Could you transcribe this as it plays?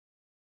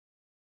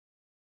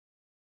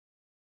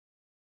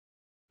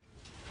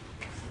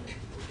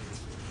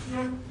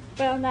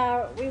Well,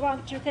 now, we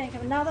want to think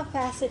of another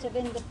facet of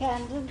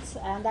independence,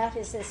 and that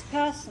is this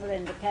personal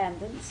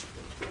independence.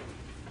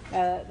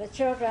 The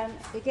children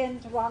begin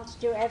to want to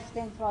do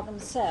everything for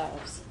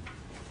themselves.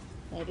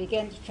 They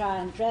begin to try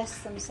and dress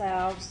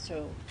themselves,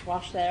 to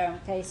wash their own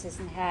faces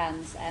and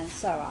hands, and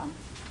so on.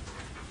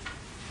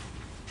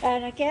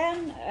 And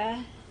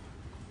again,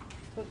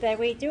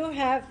 we do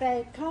have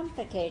very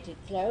complicated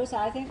clothes.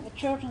 I think the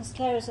children's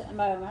clothes at the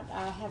moment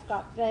have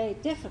got very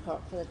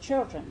difficult for the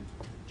children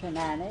to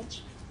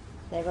manage.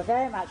 They were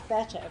very much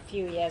better a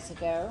few years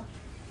ago.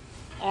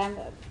 And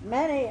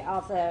many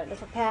of the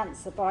little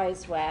pants the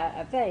boys wear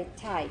are very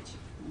tight.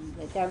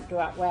 They don't do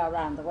up well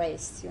around the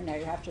waist. You know,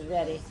 you have to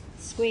really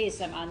squeeze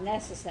them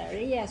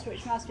unnecessarily, yes,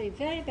 which must be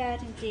very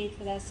bad indeed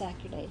for their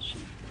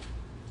circulation.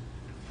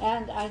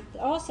 And I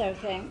also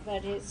think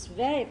that it's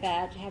very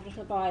bad to have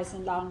little boys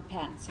in long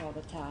pants all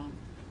the time.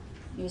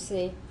 You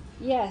see,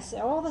 yes,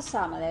 all the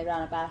summer they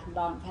run about in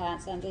long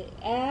pants, and the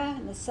air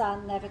and the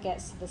sun never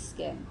gets to the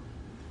skin.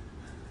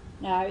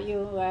 Now,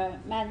 you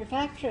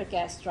manufacture a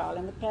Gestrol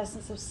in the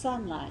presence of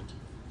sunlight,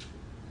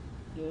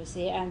 you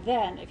see, and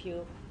then if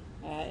you,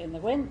 in the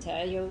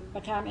winter, you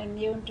become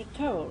immune to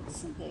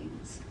colds and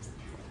things.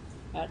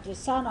 But the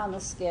sun on the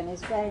skin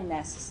is very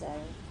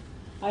necessary.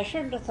 I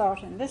shouldn't have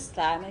thought in this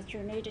time that you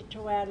needed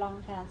to wear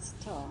long pants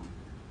at all.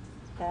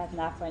 It's bad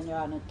enough when you're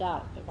an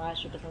adult, but why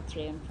should little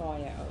 3- and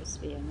 4-year-olds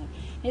be in them?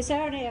 It's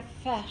only a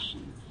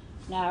fashion.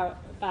 Now,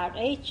 about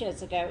 8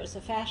 years ago, it was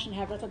a fashion to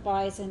have little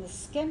boys in the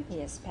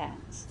skimpiest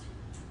pants.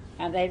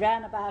 And they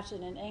ran about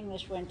in an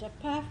English winter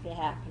perfectly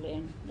happily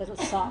in little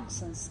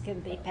socks and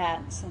skimpy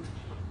pants, and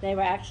they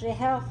were actually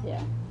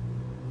healthier,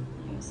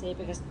 you see,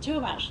 because too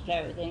much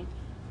clothing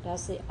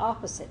does the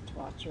opposite to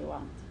what you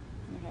want,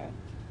 you know,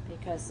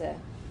 because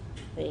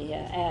the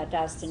air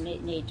does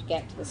need to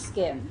get to the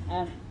skin.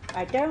 And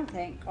I don't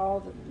think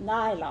all the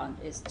nylon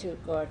is too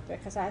good,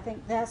 because I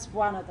think that's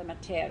one of the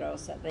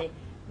materials that the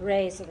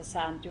rays of the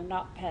sun do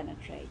not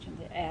penetrate and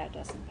the air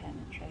doesn't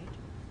penetrate.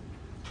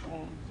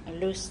 A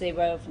loosely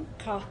woven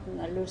cotton,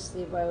 a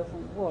loosely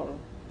woven wool,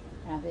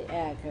 and the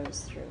air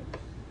goes through,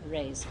 the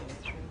rays go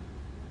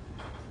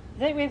through. I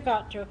think we've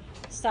got to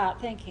start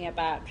thinking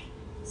about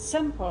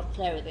simple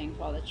clothing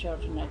for the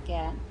children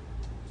again,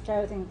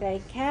 clothing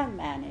they can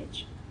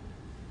manage,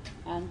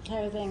 and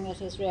clothing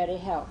that is really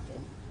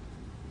healthy.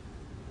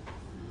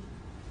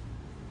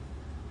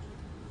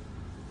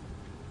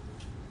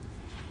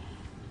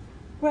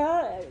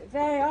 Well,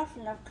 very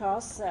often, of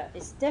course,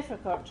 it's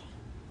difficult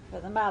for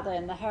the mother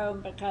in the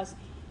home, because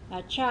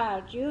a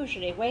child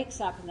usually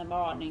wakes up in the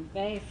morning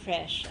very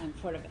fresh and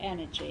full of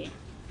energy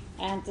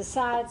and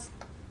decides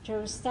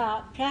to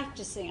start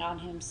practicing on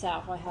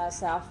himself or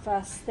herself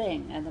first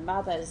thing, and the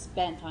mother is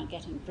bent on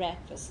getting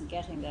breakfast and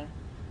getting the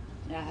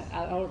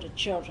older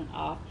children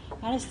off,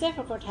 and it's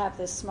difficult to have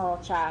this small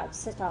child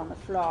sit on the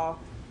floor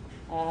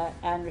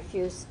and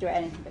refuse to do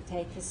anything but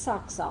take his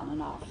socks on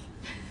and off.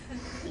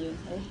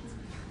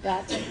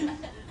 But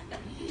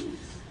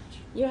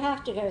you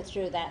have to go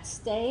through that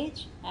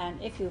stage,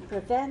 and if you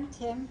prevent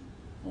him,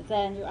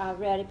 then you are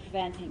really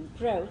preventing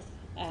growth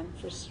and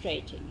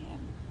frustrating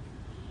him.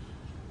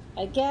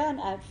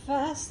 Again, at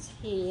first,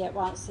 he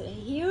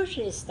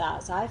usually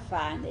starts, I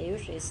find, they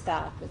usually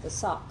start with the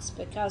socks,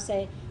 because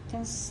they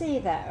can see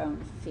their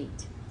own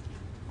feet.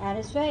 And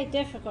it's very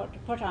difficult to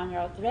put on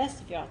the rest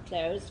of your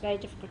clothes, it's very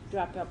difficult to do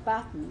up your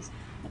buttons,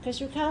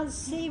 because you can't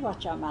see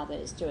what your mother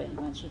is doing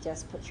when she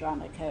just puts you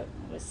on a coat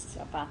with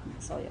your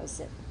buttons or your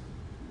zip.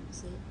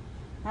 See?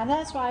 And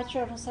that's why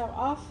children so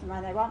often,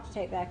 when they want to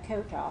take their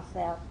coat off,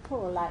 they'll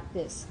pull like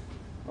this.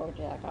 Oh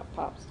dear, I got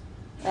popped.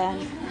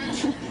 And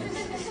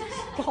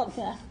got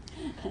there.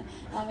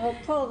 And they'll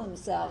pull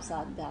themselves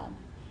undone,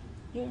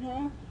 you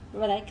know?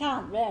 Well, they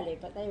can't really,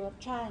 but they will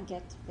try and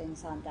get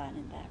things undone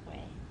in that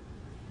way.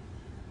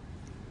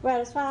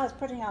 Well, as far as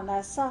putting on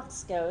their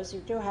socks goes, you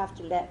do have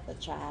to let the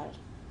child.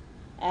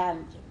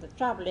 And the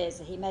trouble is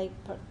that he may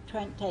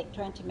take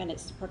 20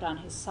 minutes to put on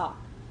his sock,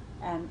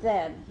 and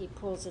then he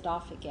pulls it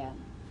off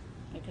again,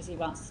 because he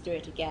wants to do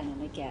it again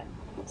and again,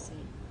 you see.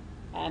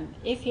 And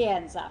if he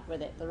ends up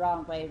with it the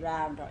wrong way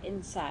round or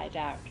inside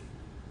out,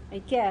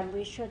 again,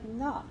 we should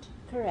not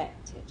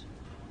correct it.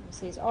 You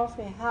see, it's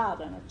awfully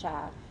hard on a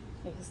child,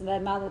 because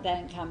their mother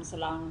then comes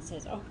along and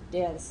says, oh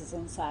dear, this is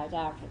inside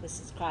out, or this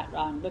is quite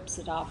wrong, whips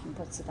it off and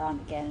puts it on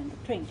again in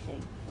a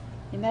twinkling.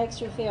 It makes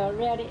you feel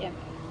really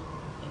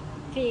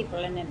feeble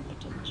and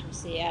impotent, you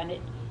see, and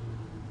it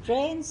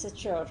drains the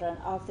children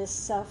of this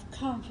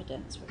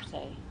self-confidence which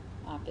they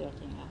are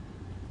building up.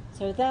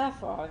 So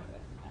therefore,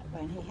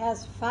 when he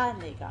has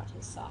finally got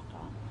his sock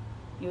on,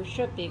 you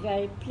should be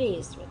very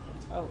pleased with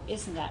him. Oh,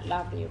 isn't that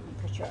lovely, you can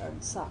put your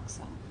own socks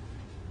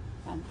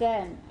on. And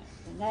then,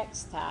 the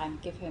next time,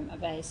 give him a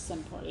very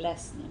simple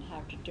lesson in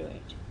how to do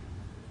it.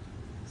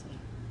 See?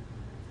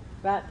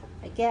 But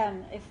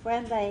again,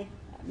 when they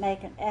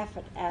make an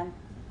effort and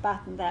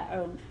button their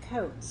own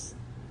coats,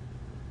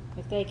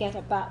 if they get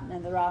a button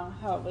in the wrong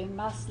hole, we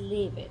must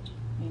leave it.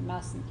 We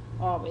mustn't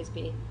always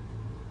be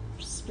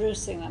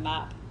sprucing them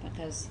up,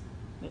 because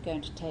we're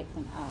going to take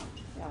them out.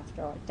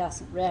 After all, it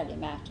doesn't really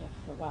matter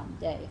for one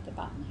day if the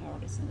buttonhole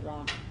is in the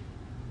wrong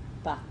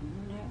button,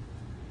 you know.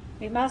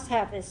 We must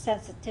have this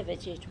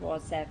sensitivity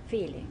towards their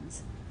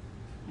feelings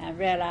and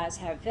realize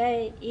how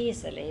very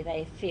easily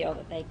they feel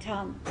that they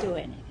can't do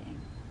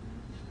anything.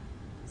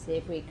 See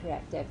if we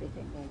correct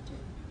everything they do.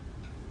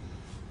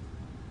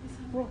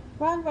 Well,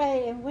 one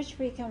way in which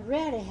we can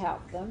really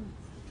help them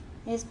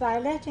is by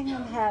letting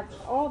them have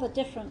all the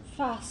different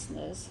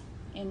fasteners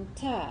in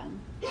turn.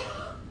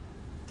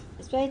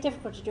 It's very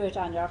difficult to do it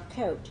on your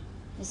coat.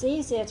 It's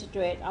easier to do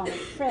it on a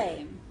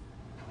frame,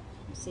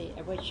 you see,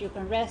 which you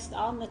can rest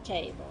on the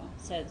table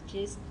so that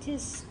it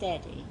is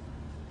steady.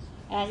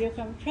 And you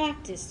can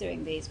practice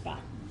doing these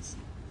buttons.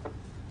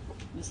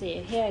 You see,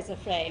 here's a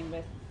frame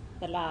with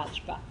the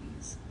large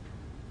buttons.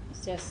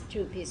 It's just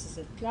 2 pieces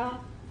of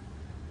cloth,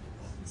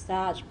 it's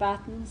large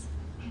buttons.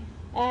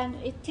 And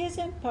it is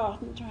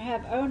important to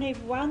have only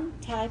one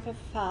type of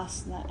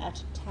fastener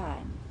at a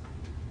time.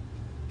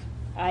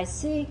 I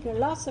see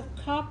lots of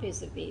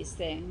copies of these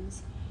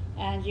things,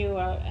 and you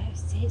will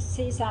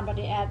see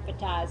somebody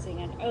advertising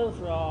an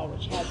overall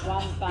which has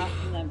one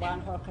button and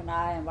one hook and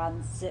eye and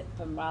one zip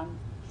and one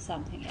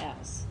something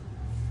else.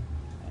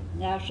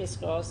 Nursery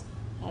schools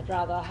had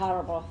rather a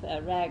horrible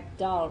rag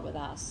doll with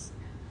us,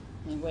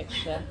 in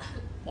which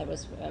there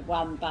was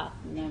one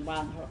button and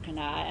one hook and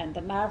eye, and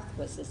the mouth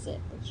was a zip,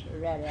 which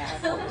really I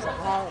thought was a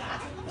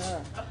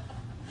horrible.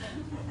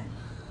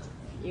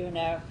 You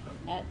know,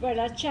 well,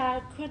 a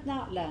child could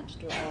not learn to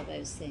do all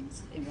those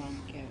things in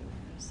one go, you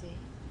see.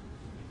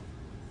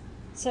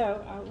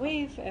 So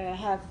we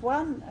have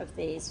one of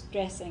these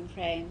dressing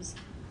frames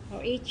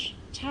for each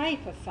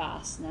type of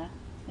fastener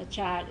the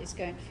child is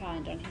going to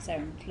find on his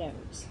own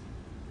clothes.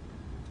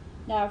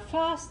 Now,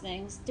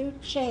 fastenings do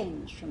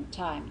change from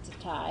time to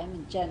time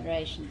and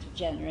generation to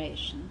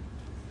generation.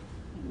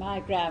 My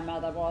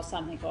grandmother wore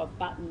something called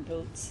button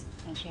boots,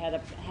 and she had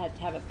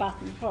to have a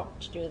button hook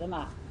to do them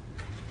up.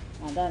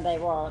 And then they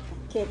wore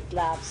kid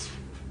gloves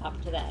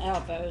up to their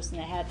elbows, and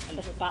they had a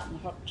little button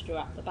hook to do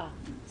up the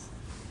buttons.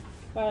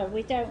 Well,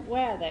 we don't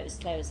wear those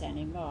clothes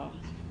anymore,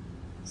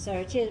 so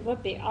it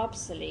would be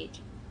obsolete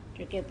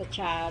to give the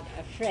child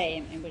a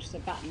frame in which the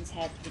buttons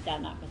had to be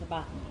done up with a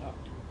button hook.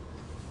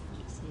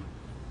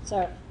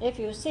 So if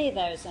you see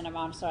those in a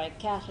Montessori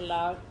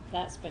catalogue,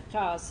 that's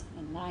because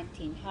in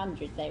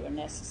 1900 they were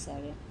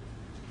necessary,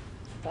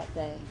 but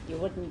you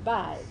wouldn't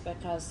buy it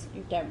because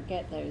you don't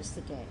get those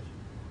today.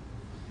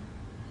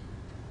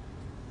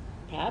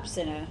 Perhaps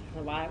in a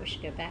while we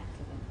should go back to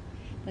them.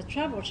 The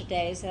trouble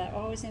today is they're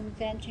always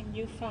inventing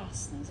new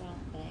fasteners,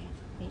 aren't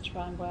they? Each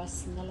one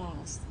worse than the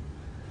last.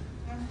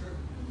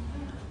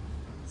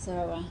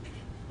 So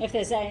if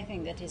there's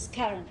anything that is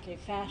currently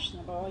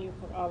fashionable, you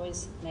could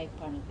always make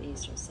one of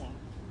these yourself.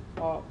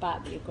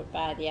 But you could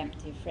buy the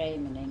empty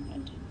frame in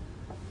England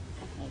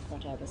and make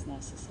whatever's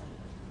necessary.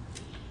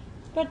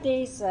 But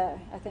these, I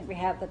think we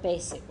have the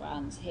basic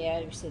ones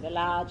here. You see the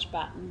large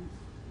button,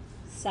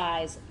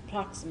 size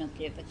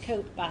approximately of the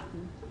coat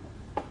button,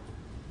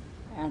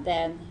 and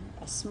then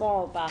a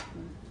small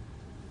button,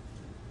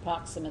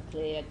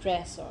 approximately a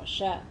dress or a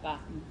shirt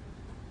button.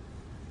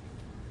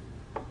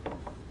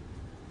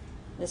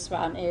 This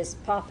one is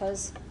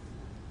Popper's.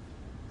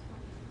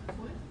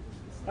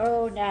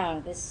 Oh, now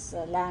this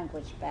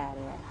language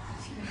barrier.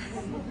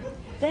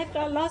 They've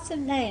got lots of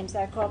names.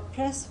 They're called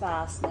press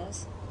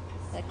fasteners.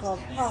 They're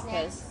called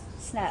Poppers.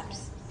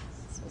 Snaps.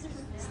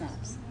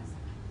 Snaps.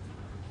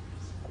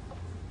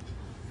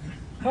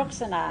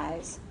 Hooks and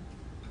eyes.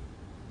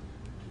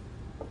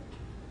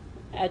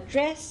 A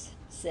dress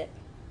zip,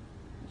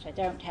 which I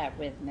don't have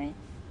with me,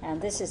 and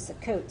this is the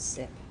coat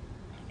zip.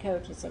 The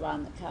coat is the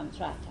one that comes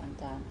right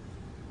undone.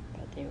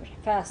 They would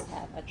first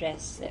have a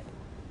dress zip.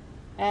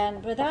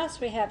 And with us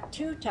we have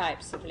 2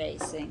 types of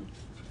lacing.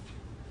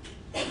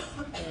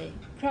 The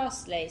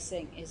cross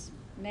lacing is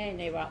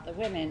mainly what the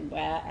women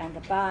wear, and the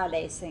bar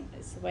lacing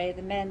is the way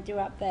the men do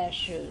up their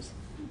shoes.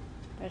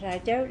 But I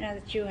don't know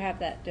that you have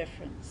that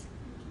difference.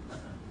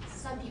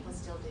 Some people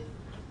still do.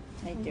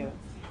 They do.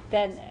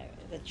 Then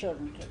the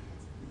children could.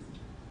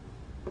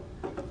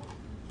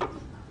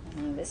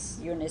 In this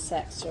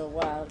unisexual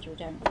world, you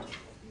don't.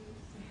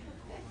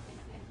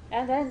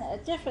 And then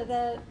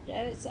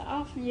it's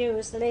often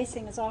used,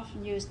 lacing is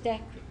often used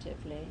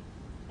decoratively,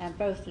 and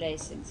both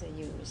lacings are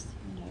used,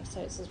 you know, so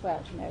it's as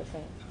well to know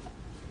both.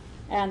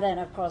 And then,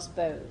 of course,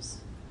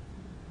 bows.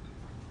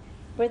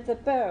 With the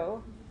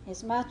bow,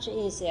 it's much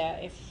easier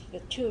if the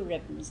 2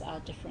 ribbons are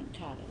different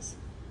colours.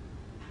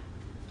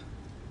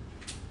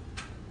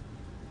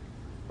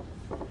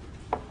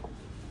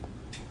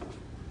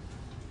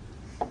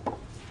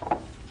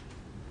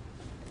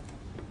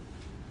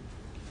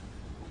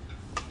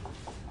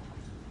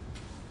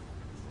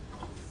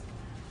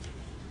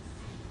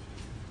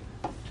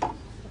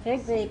 I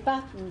think the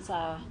buttons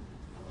are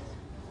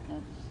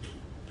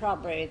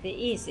probably the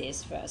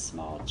easiest for a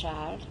small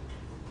child.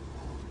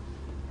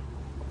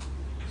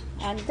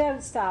 And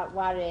don't start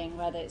worrying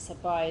whether it's a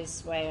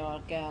boy's way or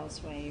a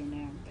girl's way, you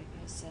know,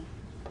 because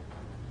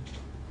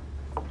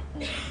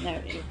No,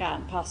 you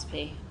can't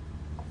possibly,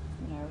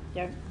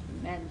 don't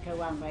men go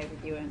one way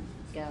with you and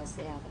girls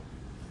the other.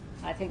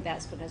 I think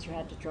that's because you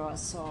had to draw a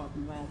sword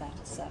and wear that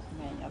a certain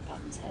way and your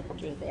buttons had to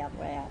do the other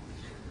way out.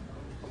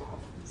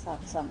 For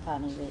some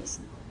funny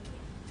reason.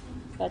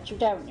 But you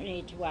don't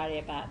need to worry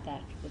about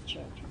that with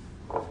children.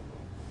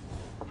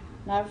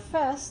 Now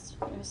first,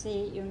 you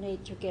see, you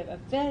need to give a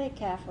very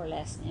careful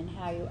lesson in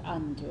how you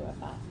undo a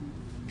button.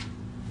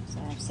 So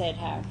I've said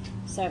how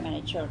so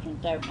many children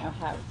don't know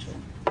how to.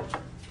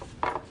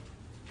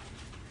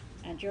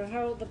 And you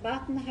hold the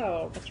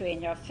buttonhole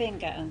between your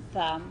finger and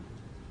thumb,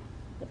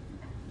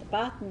 the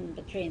button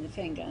between the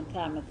finger and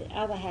thumb of the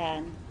other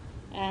hand,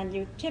 and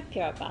you tip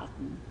your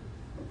button,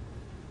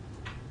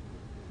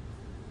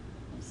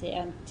 you see,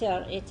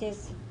 until it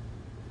is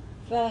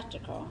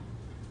vertical,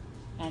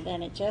 and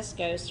then it just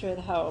goes through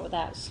the hole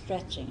without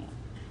stretching it.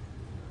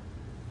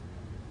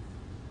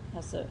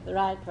 That's the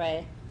right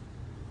way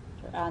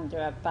to undo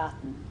a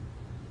button.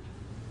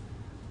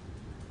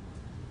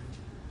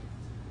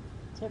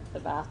 Tip the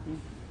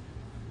button.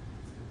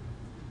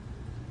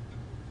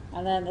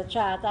 And then the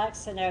child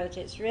likes to know that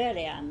it's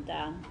really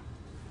undone.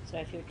 So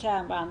if you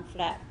turn one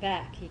flat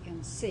back, he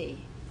can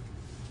see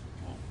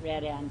that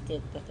really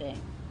undid the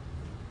thing.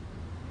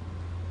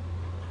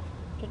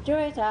 To do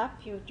it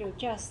up, you do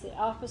just the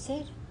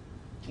opposite.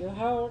 You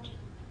hold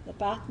the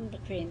button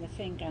between the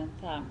finger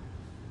and thumb.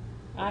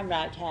 I'm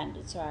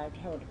right-handed, so I would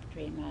hold it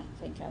between my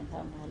finger and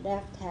thumb. My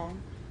left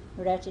hand,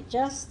 you let it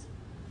just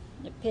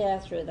appear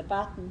through the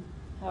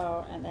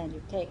buttonhole, and then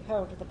you take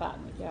hold of the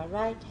button with your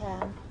right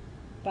hand,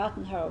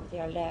 buttonhole with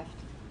your left.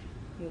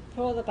 You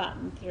pull the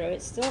button through,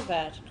 it's still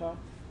vertical,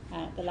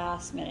 and at the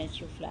last minute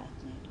you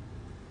flatten it.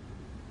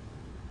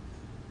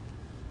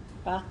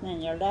 Button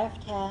in your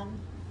left hand,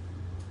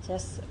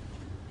 just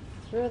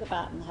through the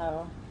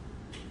buttonhole,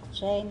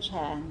 change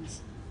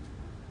hands,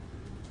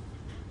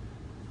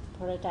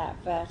 pull it out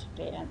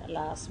vertically, and at the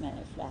last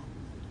minute flatten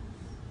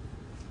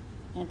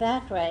it. In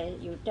that way,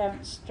 you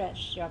don't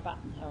stretch your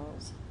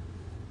buttonholes.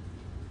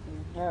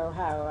 You know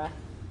how a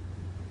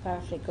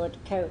perfectly good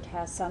coat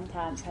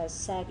sometimes has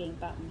sagging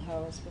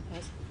buttonholes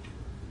because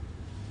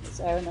its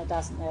owner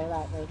doesn't know the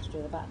right way to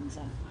do the buttons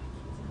on.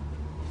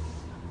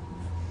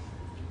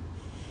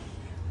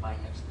 Mine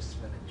used to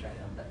swim and try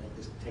to unbutton.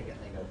 They just take it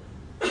and they go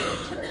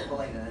start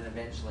pulling, and then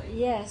eventually.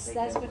 Yes,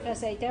 that's because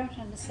they don't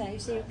understand. You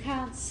see, you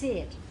can't see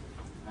it.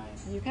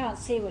 Right. You can't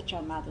see what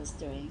your mother's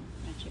doing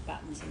when she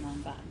buttons and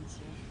unbuttons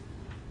you.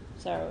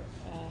 So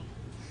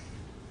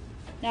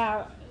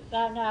now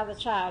the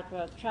child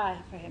will try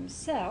for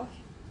himself.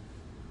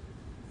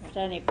 At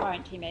any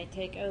point he may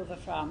take over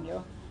from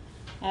you.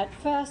 At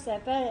first they're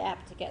very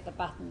apt to get the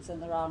buttons in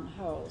the wrong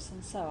holes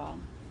and so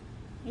on.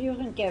 You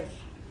can give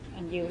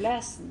a new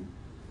lesson,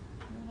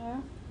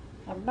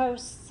 and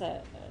most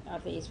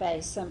of these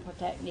very simple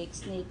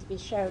techniques need to be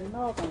shown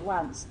more than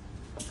once,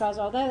 because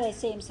although they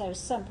seem so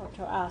simple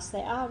to us,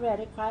 they are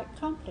really quite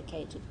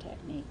complicated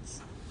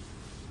techniques.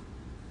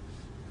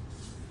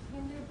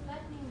 When they're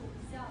buttoning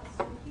themselves,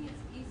 do you think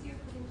it's easier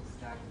for them to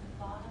start at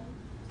the bottom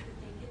so that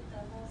they get the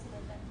holes in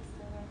their buttons in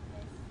the right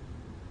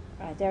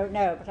place? I don't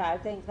know, but I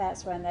think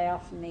that's when they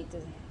often need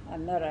a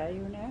mirror,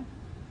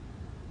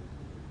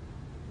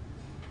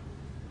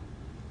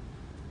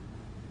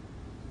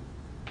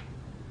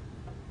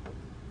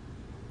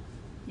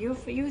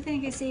 You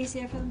think it's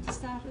easier for them to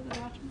start at the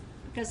bottom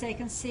because they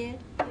can see it?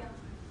 Yeah.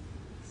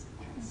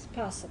 It's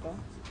possible.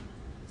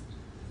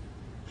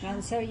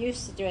 I'm so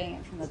used to doing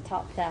it from the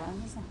top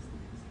down, isn't it?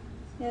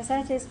 Yes,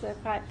 that is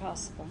quite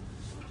possible.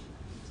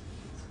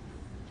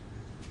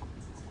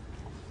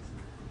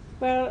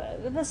 Well,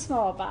 the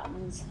small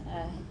buttons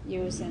are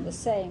used in the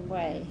same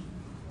way.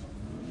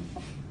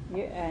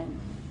 And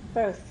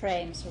both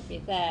frames will be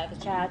there.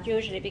 The child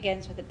usually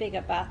begins with a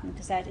bigger button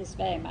because that is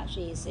very much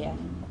easier.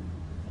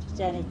 But at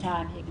any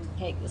time he can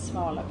take the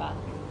smaller button.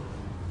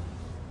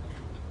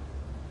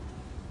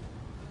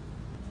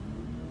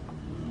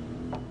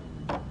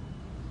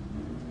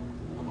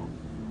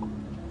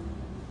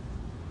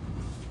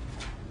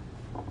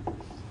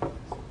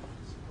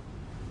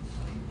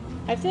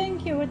 I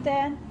think you would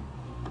then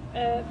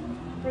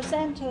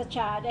present to the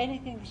child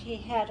anything that he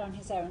had on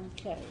his own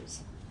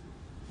clothes.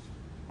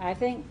 I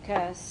think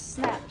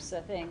snaps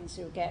are things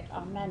you get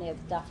on many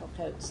of the duffel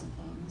coats and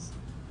things.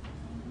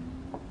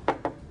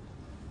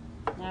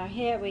 Now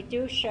here we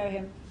do show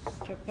him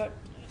to put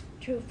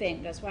 2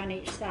 fingers, one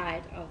each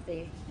side of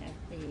the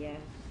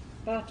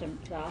bottom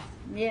cloth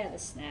near the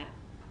snap,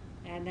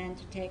 and then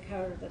to take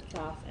hold of the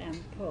cloth and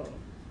pull.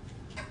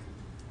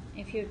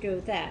 If you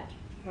do that,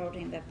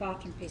 holding the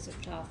bottom piece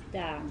of cloth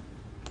down,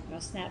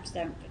 your snaps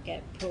don't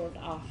get pulled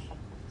off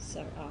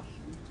so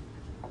often.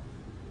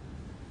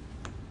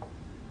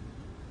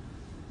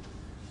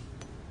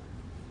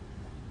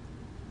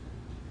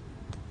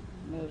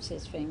 Moves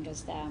his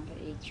fingers down for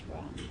each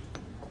one.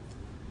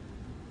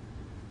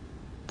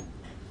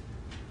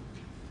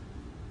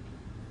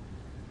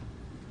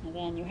 And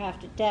then you have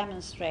to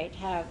demonstrate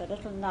how the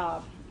little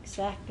knob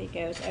exactly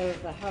goes over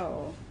the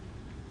hole.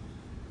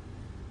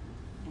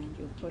 and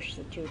you push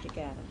the two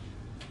together.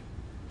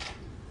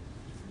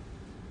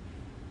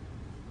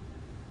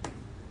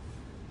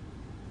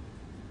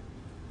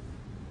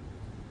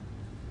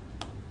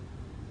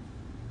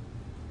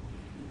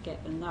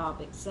 Get the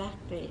knob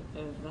exactly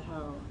over the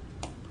hole.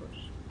 Push.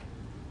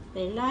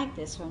 They like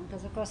this one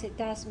because, of course, it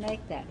does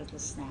make that little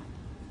snap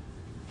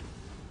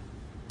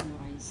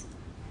noise.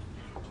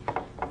 We have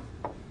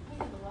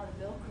a lot of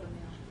Velcro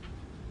now.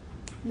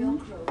 Hmm?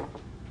 Velcro. Do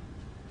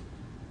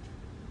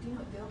you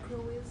know what Velcro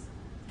is?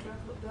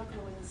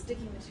 Velcro is a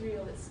sticky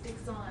material that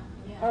sticks on.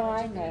 Yeah. Oh,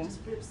 I and know. It just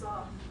rips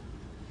off.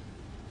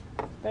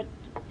 But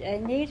they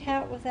need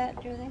help with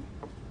that, do they?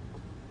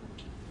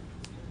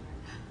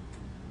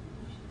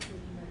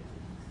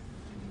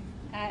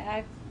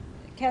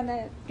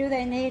 Do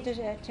they need to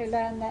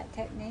learn that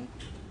technique?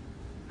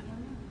 I don't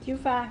know. Do you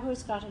find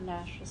who's got a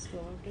nursery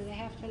school? Do they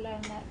have to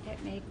learn that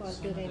technique, or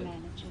Some do of they the-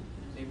 manage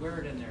it? They wear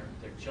it in their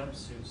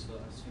jumpsuits, so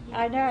I've seen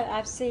I know, little-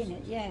 I've seen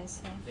it.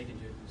 Yes. They can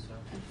do it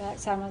themselves. In fact,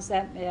 someone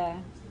sent me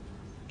a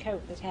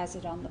coat that has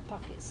it on the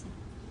pockets.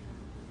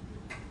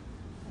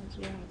 That's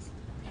yours.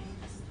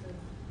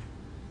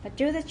 But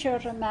do the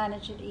children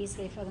manage it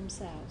easily for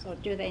themselves, or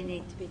do they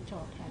need to be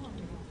taught how to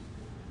do it?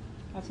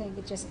 I think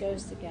it just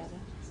goes together.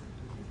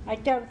 I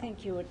don't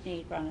think you would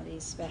need one of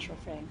these special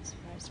frames.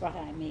 That's what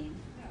I mean.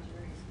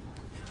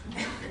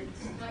 It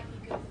might be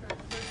good for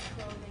first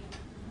clothing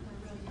for a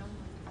real young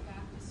one to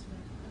practice with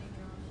putting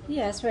their own clothes.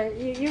 Yes, well,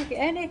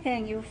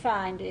 anything you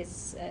find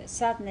is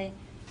suddenly,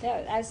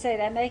 I say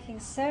they're making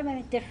so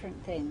many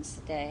different things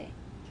today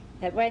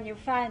that when you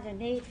find a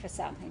need for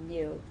something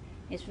new,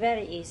 it's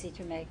very easy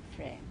to make a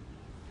frame.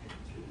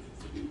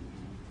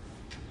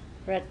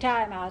 For a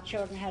time, our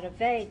children had a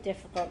very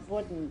difficult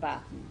wooden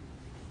button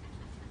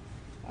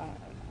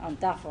on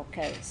duffel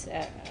coats,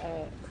 a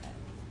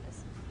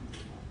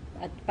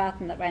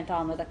button that went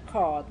on with a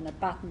cord and a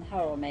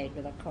buttonhole made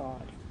with a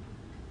cord.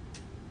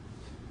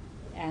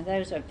 And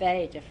those were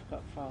very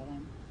difficult for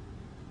them.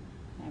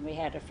 And we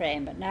had a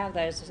frame, but now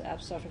those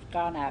have sort of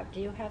gone out. Do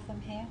you have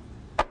them here?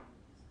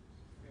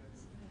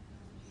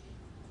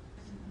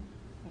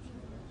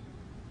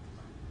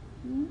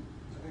 Hmm?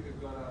 I think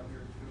they've gone out here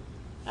too.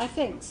 I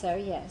think so,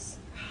 yes.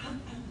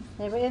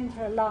 They were in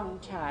for a long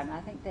time.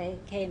 I think they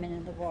came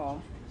in the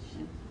war.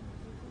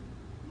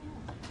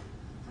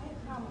 I have a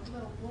problem with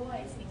little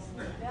boys and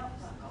their belt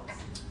buckles.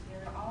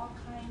 There are all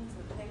kinds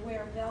of, they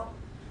wear belts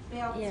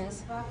Yes.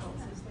 with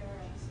buckles. Is there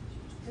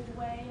a good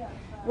way of...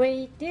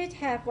 We did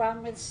have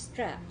one with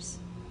straps.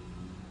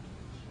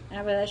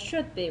 Well, there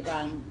should be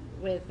one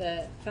with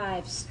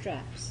 5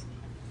 straps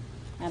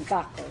and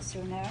buckles,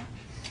 you know.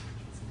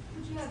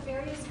 Would you have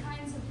various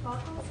kinds of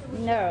buckles? Or would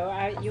you-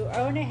 No, you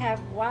only have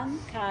one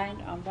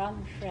kind on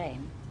one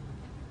frame.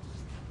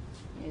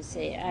 You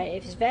see,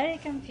 it's very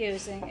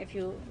confusing if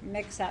you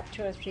mix up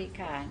 2 or 3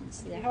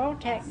 kinds. The whole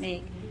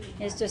technique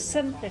is to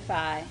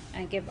simplify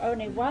and give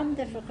only one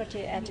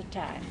difficulty at a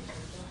time.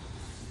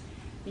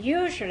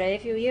 Usually,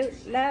 if you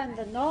learn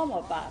the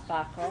normal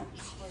buckle,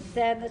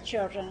 then the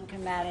children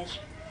can manage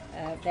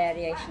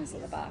variations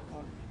of the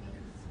buckle.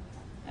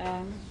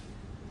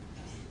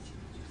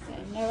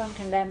 No one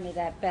can lend me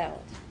that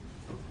belt.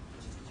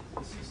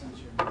 This isn't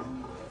your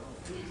normal.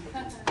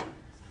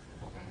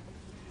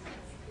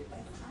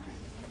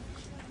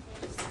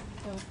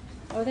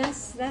 Oh,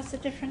 that's a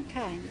different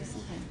kind,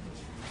 isn't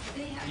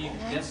it?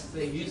 Yes,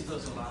 they use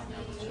those a lot now.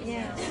 The children.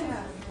 Yeah.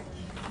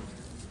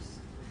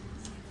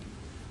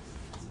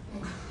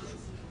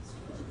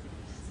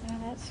 Oh,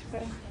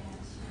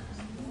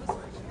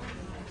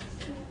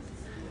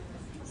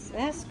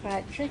 that's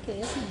quite tricky,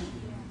 isn't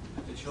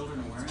it? The children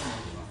are wearing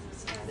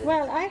those.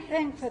 Well, I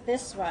think for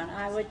this one,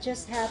 I would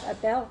just have a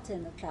belt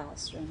in the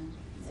classroom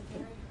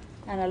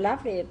and a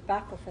lovely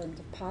buckle for them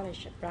to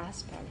polish it,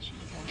 brass polishing.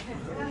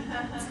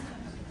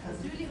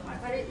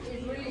 But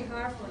it's really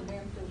hard for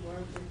them to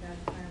work with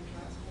that kind of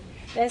class.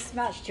 That's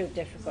much too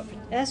difficult.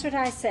 That's what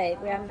I say.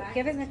 We are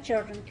giving the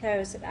children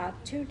clothes that are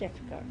too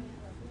difficult.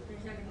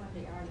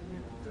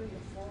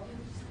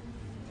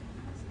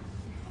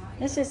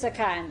 This is the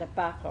kind of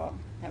buckle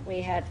that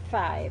we had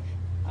 5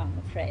 on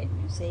the frame,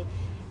 you see.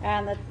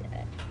 And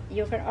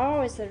you can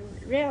always, the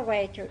real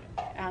way to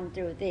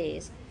undo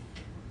these,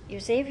 you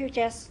see, if you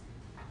just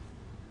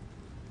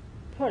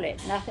pull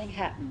it, nothing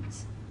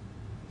happens.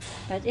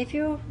 But if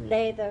you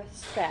lay the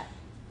strap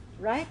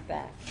right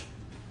back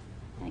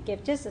and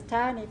give just a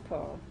tiny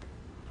pull,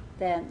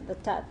 then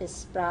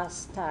this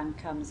brass tongue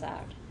comes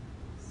out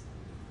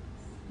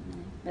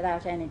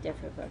without any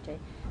difficulty.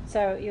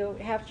 So you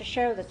have to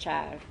show the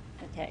child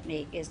the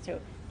technique is to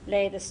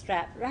lay the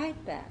strap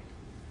right back,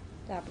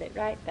 double it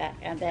right back,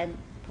 and then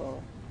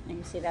pull. And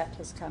you see that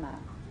has come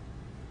out.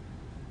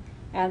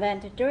 And then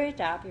to do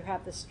it up, you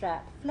have the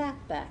strap flat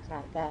back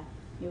like that.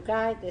 You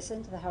guide this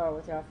into the hole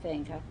with your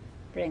finger,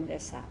 bring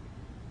this up.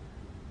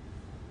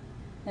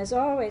 There's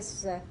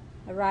always a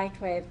right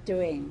way of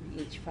doing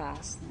each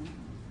fastening.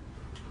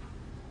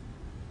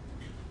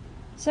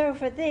 So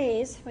for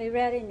these, we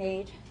really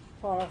need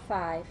 4 or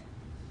 5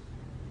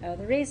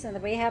 The reason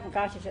that we haven't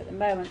got it at the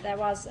moment, there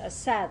was a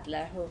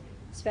saddler who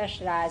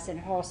specialised in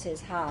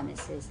horses'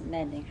 harnesses and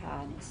mending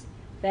harness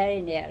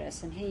very near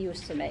us, and he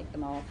used to make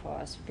them all for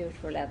us,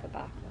 beautiful leather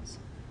buckles.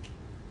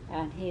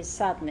 And he's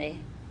suddenly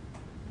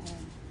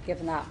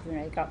given up,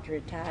 he got to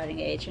retiring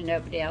age and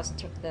nobody else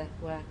took the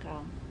work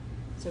on.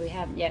 So we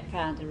haven't yet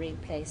found a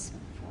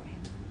replacement for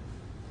him.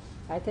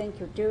 I think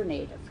you do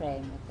need a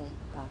frame with the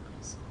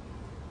buckles.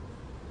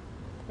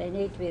 They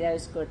need to be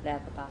those good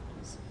leather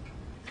buckles.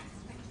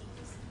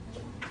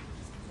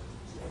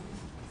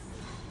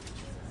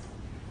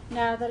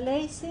 Now the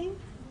lacing,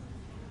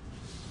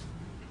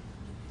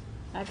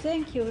 I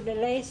think you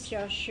lace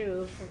your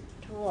shoe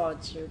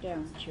towards you,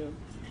 don't you?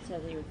 So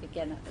that you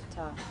begin at the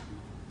top.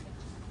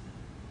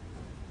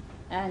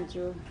 And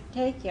you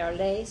take your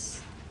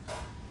lace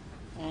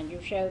and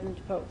you show them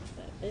to put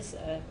this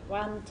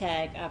one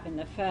tag up in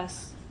the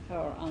first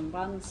hole on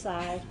one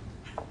side,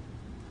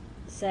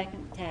 the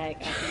second tag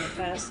up in the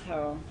first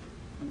hole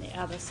on the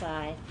other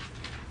side.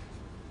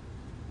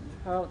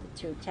 You hold the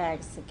two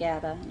tags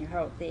together and you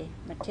hold the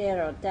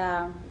material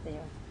down with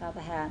the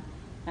other hand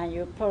and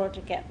you pull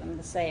to get them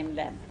the same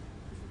length.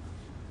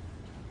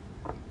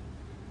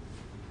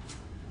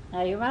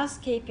 Now you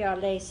must keep your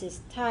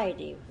laces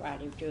tidy while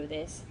you do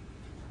this,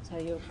 so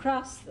you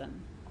cross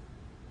them.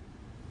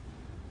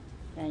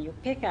 Then you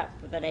pick up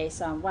the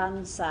lace on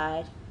one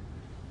side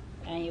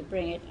and you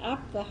bring it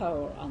up the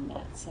hole on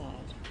that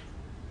side.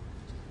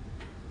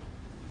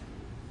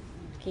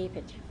 Keep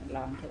it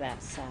along to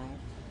that side.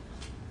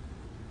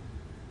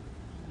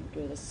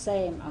 You do the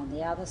same on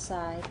the other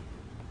side.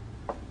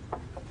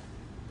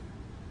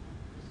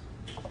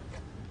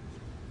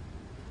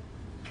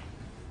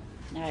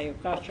 Now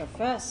you've got your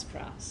first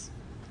cross.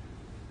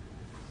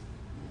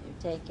 You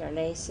take your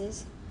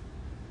laces,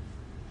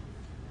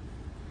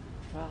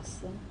 cross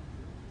them,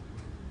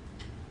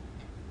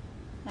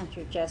 and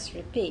you just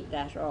repeat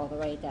that all the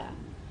way down.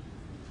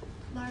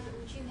 Margaret,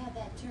 would you have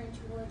that turned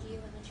toward you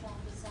and the child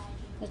beside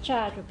you? The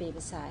child would be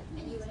beside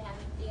me. And you would have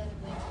it the other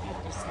way?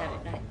 I'd just have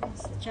it like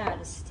this. The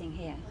child is sitting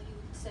here.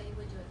 So you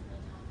would do it from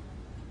the top?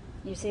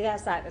 You see,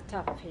 that's like the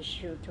top of his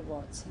shoe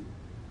towards him.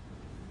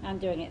 I'm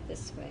doing it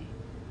this way.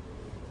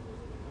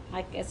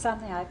 It's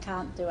something I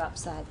can't do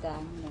upside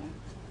down, you know.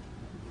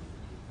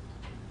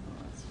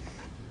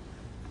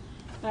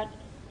 But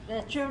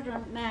the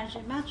children manage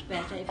it much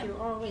better if you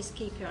always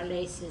keep your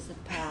laces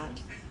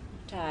apart,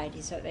 tidy,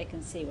 so they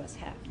can see what's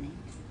happening.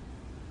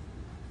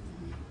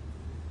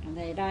 And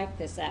they like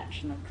this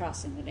action of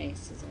crossing the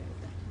laces over.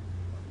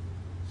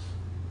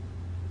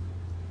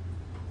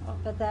 Oh,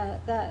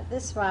 but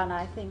this one,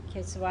 I think,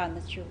 is the one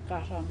that you've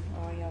got on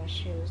all your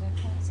shoes. I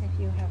can't see if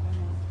you have one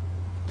on.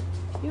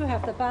 You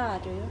have the bar,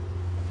 do you?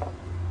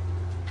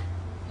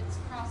 It's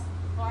cross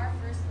bar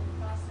first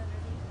and cross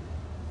underneath.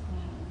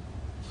 Mm.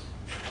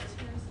 It's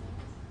yours.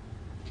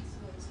 So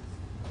it's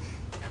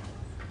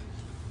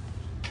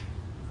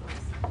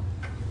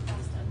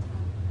crossed on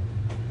top.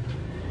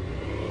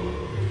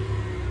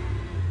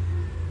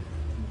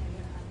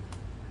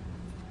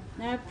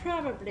 Now,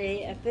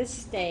 probably at this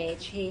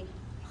stage he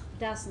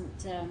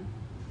doesn't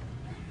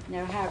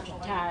know how to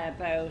tie a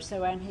bow,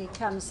 so when he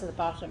comes to the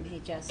bottom, he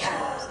just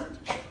ties it.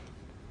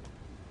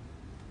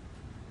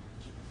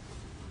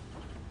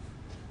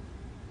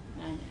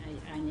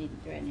 I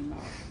needn't do any more.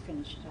 I'll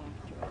finish it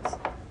afterwards.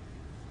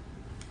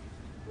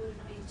 Would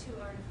it be too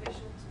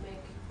artificial to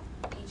make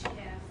each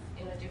half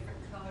in a different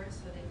color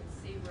so they can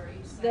see where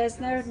each side There's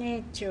no goes?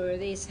 need to.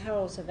 These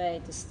holes are very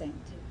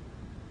distinctive.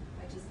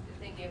 I just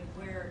thinking of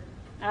where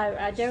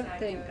I each don't side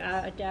think,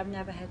 goes. I've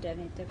never had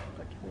any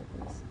difficulty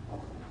with this.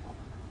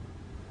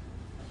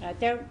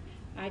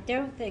 I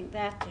don't think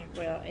that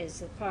is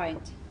the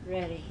point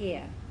really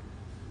here.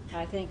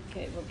 I think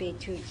it will be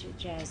too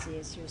jazzy,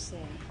 as you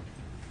say.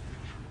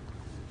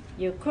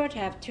 You could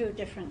have two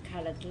different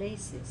colored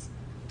laces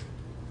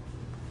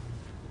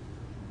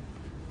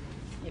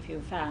if you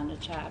found a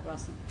child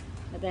wasn't,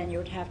 but then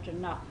you'd have to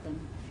knot them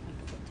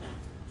at the top.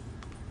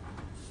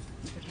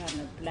 You could have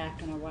a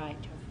black and a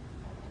white,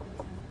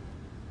 or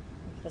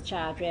if the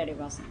child really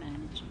wasn't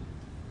managing,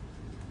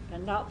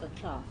 but not the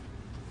cloth.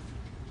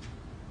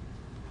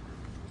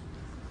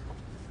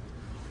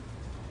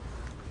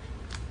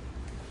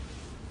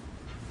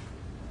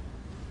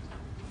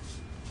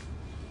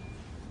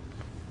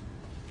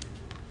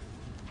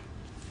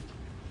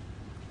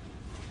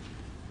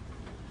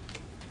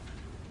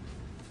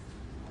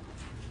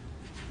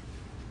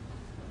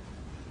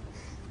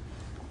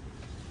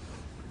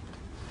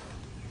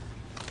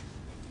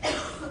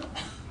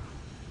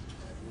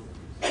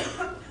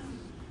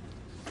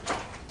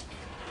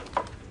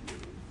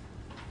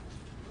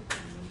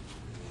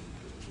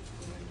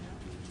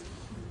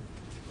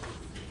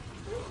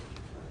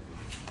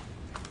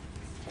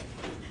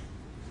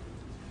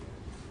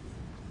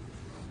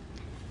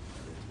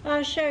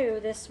 I'll show you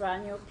this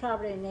one. You'll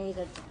probably need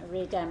a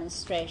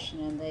re-demonstration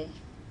in the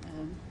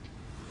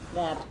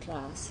lab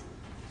class.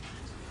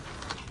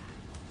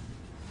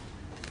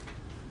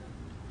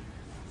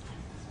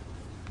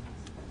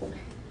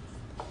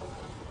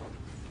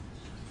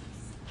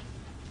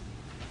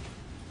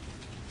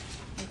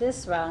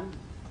 this one,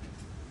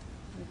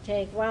 you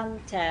take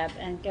one tab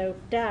and go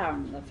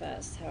down the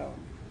first hole.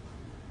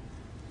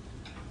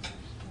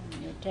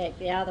 And you take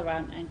the other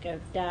one and go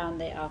down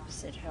the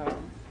opposite hole.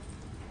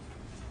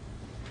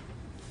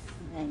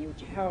 And then you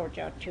hold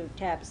your two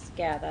tabs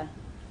together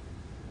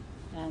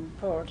and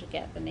pull to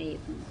get them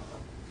even.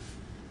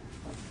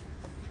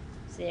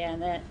 See,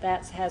 and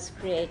that has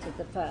created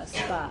the first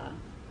bar.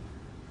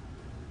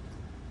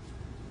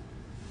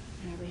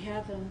 Now we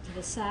have them to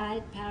the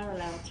side,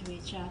 parallel to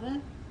each other.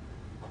 And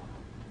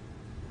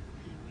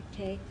we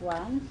take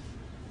one,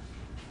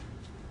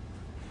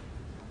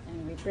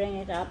 and we bring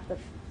it up the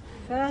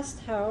first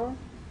hole.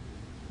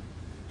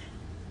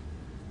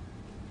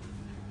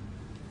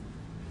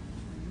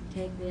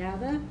 Take the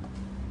other,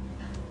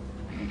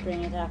 and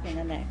bring it up in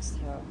the next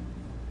hole.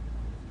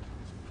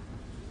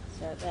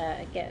 So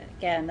there,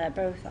 again, they're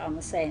both on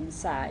the same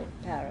side,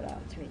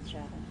 parallel to each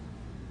other.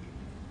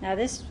 Now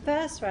this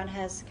first one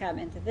has to come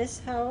into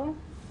this hole.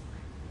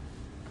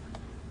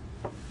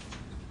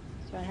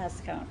 This one has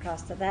to come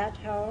across to that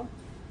hole.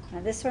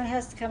 And this one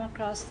has to come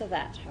across to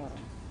that hole.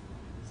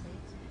 See?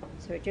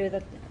 So we do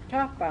the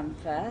top one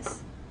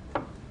first.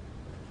 It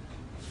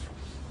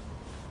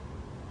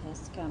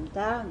has to come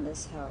down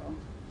this hole.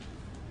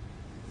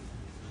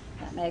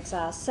 That makes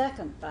our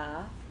second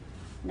bar.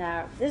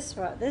 Now this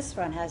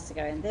one has to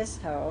go in this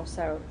hole,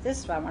 so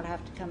this one will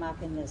have to come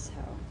up in this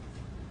hole.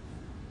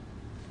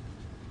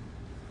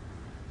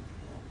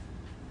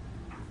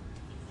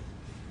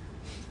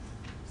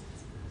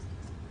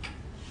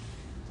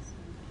 So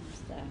it comes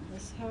down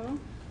this hole.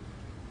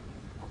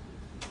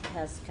 It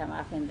has to come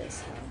up in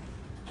this hole.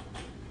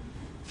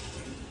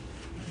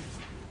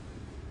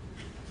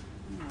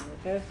 Now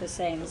they're both the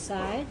same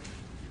side.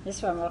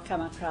 This one will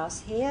come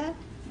across here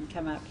and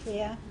come up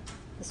here.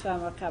 This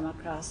one will come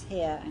across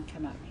here and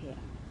come up here.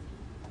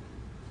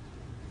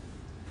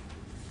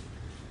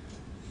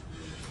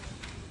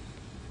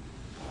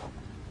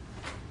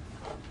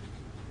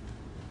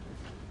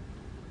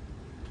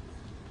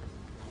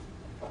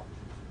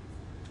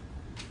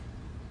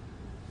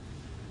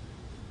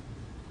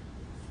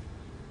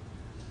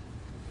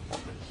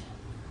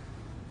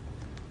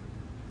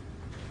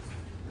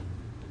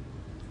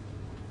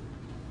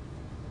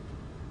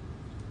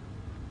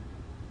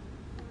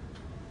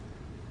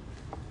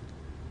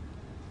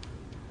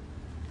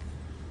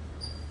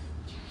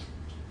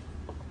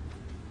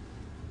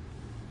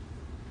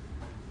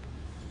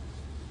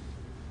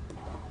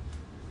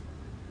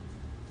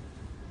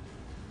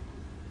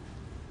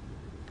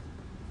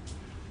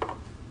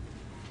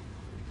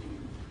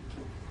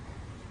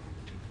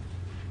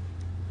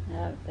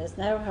 No, there's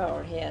no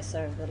hole here,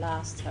 so the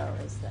last hole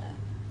is there.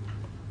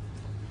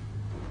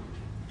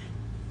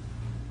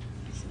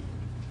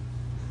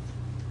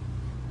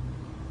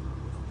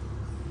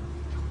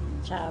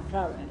 Child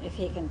problem, if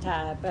he can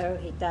tie a bow,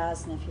 he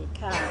does, and if he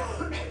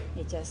can't,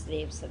 he just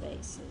leaves the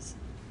laces.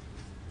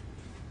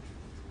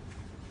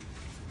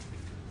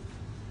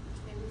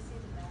 Can we see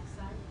the back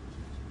side?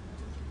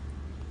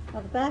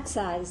 Well, the back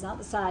side is not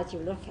the side you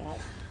look at.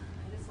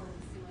 I just wanted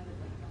to see what it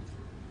looked like.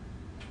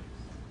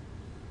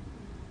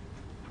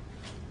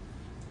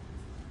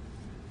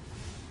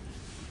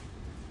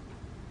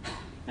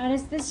 And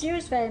it's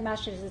used very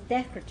much as a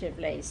decorative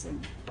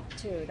lacing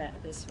too,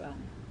 this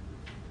one.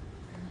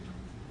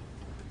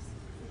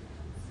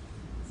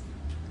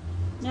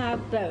 Now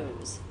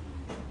bows.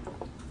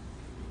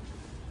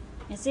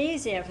 It's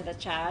easier for the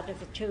child if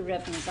the two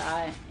ribbons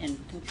are in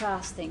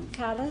contrasting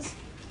colours.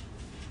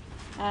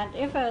 And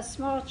if a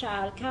small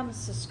child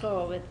comes to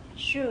school with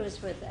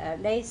shoes with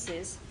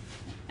laces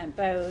and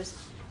bows,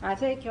 I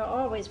think you're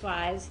always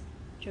wise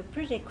to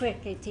pretty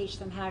quickly teach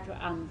them how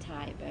to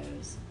untie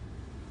bows.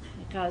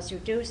 Because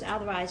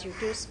otherwise you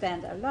do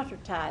spend a lot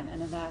of time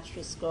in a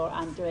nursery school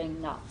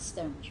undoing knots,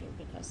 don't you?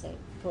 Because they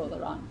pull the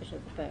wrong bit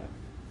of the bow,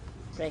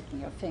 breaking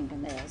your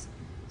fingernails.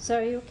 So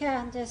you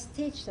can just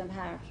teach them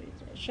how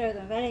to, show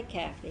them very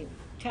carefully,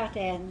 cut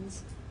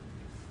ends,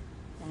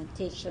 and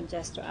teach them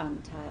just to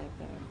untie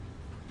a bow.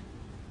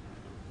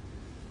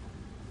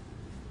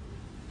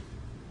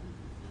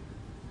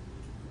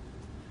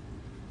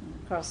 And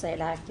of course they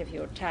liked if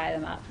you would tie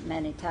them up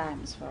many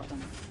times for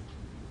them.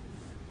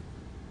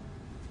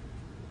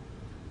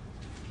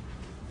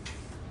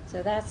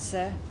 So that's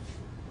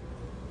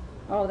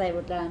all they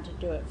would learn to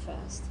do at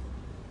first.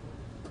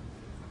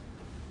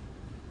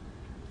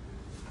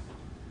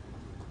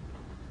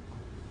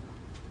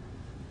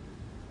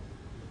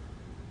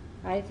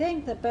 I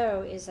think the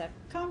bow is a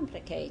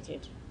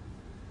complicated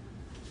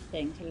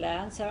thing to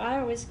learn, so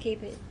I always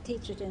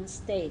teach it in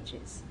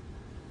stages.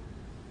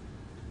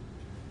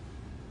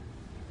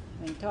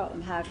 Having taught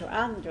them how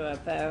to undo a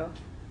bow,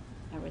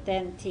 I would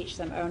then teach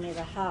them only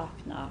the half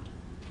knot.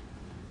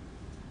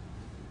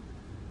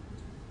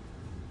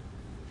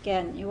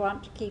 Again, you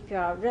want to keep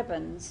your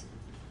ribbons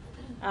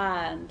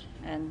ironed,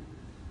 and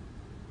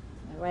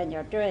when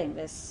you're doing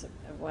this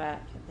work,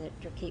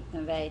 to keep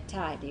them very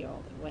tidy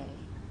all the way.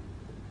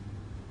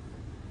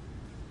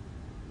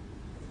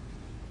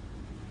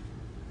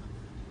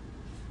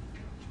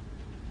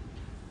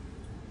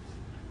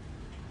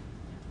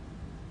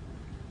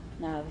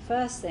 Now the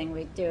first thing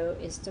we do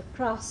is to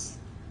cross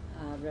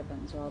our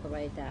ribbons all the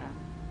way down,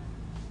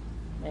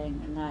 laying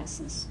them nice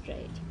and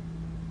straight.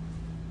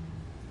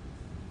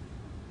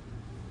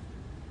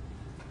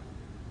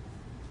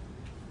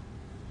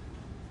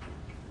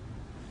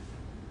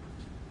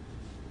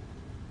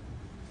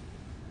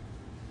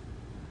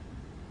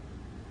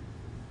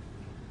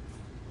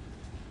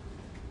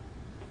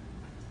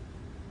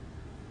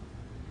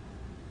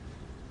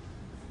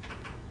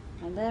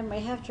 And then we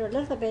have to a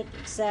little bit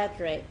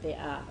exaggerate the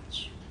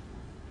arch.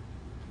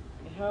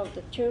 We hold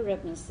the two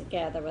ribbons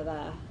together with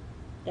our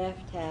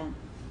left hand,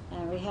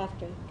 and we have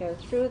to go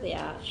through the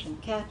arch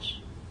and catch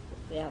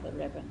the other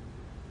ribbon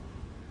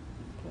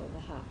and pull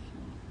the half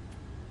knot.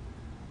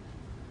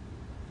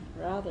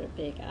 Rather a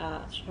big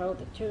arch. Hold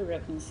the two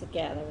ribbons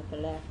together with the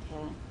left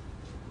hand,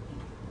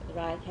 the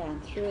right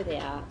hand through the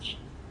arch,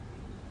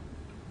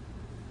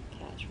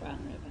 catch one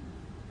ribbon.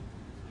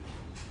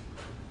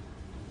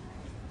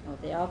 Or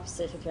the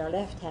opposite if you're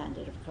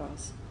left-handed, of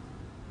course.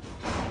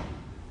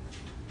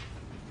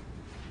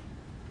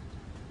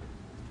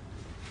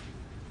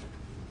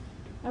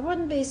 I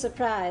wouldn't be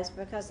surprised,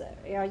 because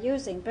you're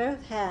using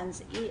both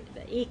hands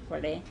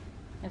equally,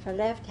 if a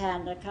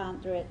left-hander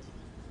can't do it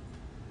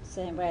the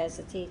same way as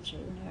a teacher,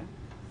 you know,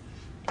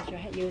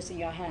 because you're using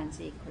your hands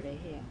equally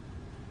here.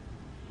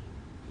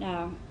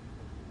 Now,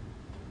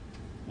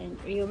 and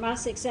you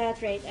must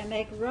exaggerate and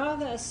make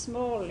rather a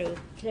small loop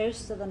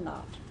close to the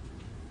knot,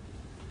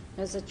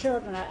 because the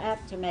children are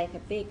apt to make a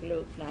big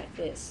loop like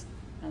this,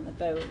 and the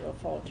bow will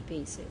fall to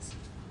pieces.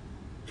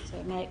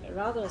 So make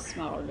rather a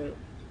small loop,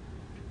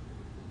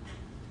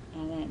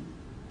 and then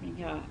bring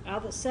your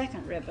other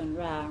second ribbon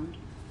round,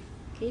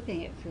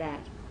 keeping it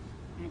flat,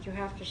 and you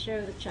have to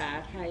show the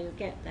child how you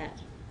get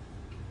that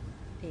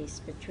piece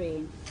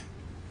between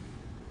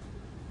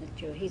the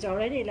two. He's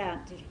already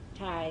learned to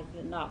tie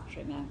the knot,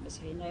 remember,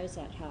 so he knows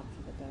that half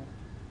of the bow.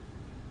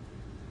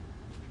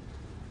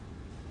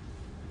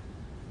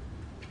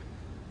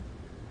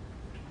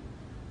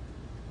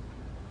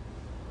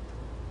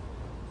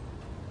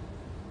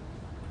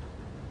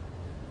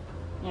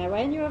 Now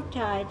when you have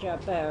tied your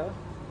bow,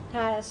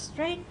 tie a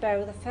straight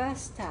bow the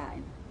first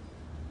time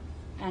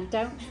and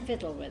don't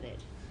fiddle with it.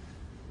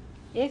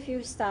 If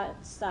you start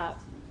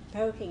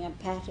poking and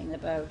patting the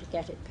bow to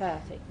get it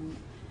perfect, and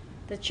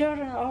the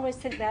children always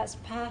think that's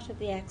part of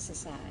the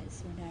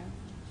exercise, you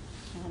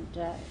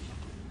know,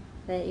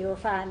 and you'll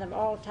find them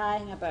all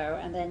tying a bow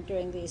and then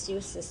doing these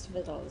useless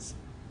fiddles.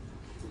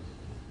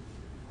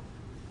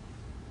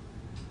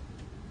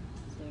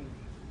 So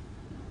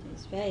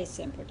it's a very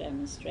simple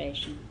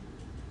demonstration.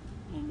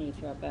 And leave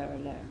your bow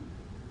alone.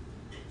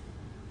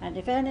 And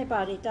if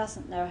anybody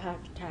doesn't know how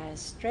to tie a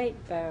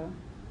straight bow,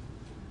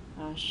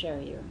 I'll show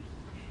you.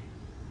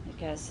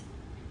 Because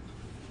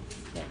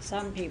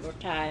some people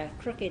tie a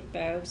crooked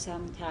bow,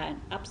 some tie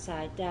an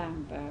upside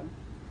down bow.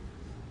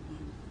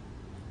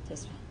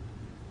 It's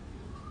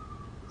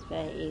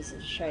very easy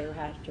to show you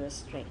how to do a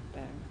straight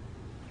bow.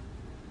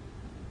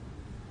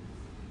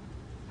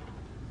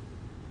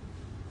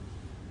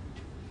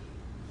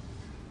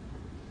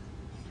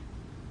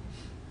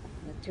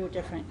 Two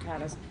different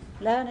colors.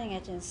 Learning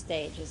it in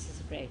stages is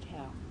a great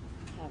help,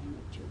 having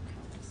the two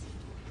colors.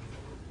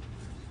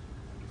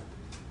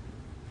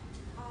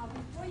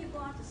 Before you go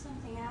on to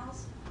something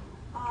else,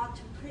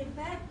 to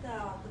prevent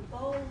the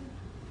bow,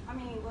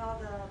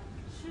 the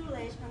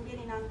shoelace from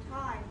getting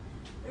untied,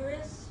 there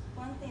is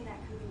one thing that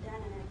can be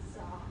done, and it's,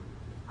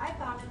 I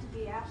found it to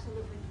be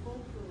absolutely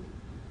foolproof.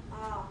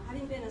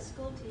 Having been a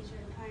school teacher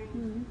and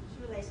tying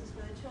shoelaces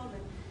for the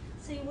children,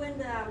 see when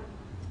the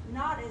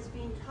knot is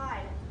being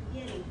tied,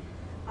 beginning.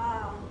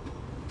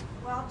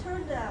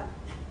 Turn the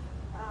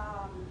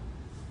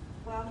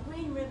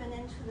green ribbon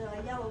into the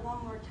yellow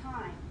one more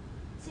time.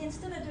 See,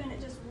 instead of doing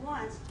it just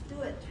once, do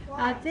it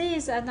twice.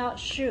 These are not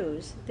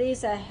shoes.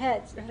 These are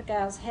little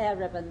girls' hair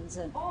ribbons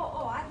and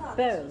I thought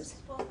bows. This was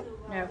supposed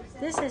to, No,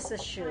 this is a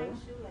shoe.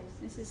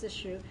 This is a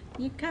shoe.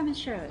 You come and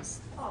show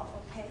us. Oh,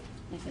 okay.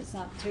 If it's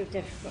not too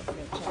difficult for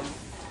a child.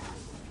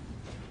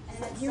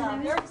 And it's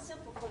very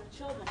simple for the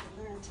children to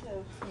learn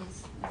too.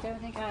 Yes, I don't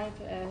think I've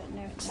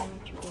know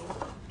what to do.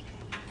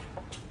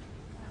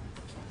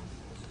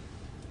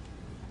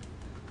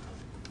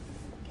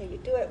 Okay, you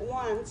do it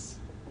once,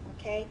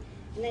 okay,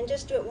 and then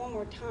just do it one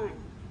more time.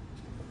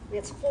 And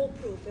it's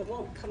foolproof, it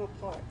won't come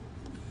apart.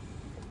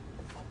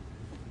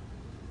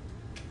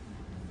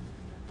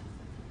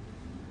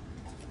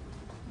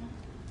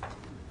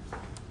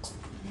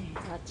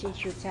 I'll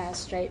teach you to tie a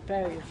straight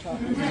bow, you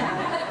taught me.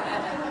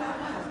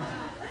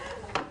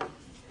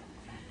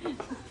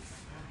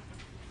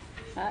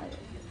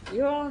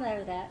 You all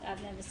know that.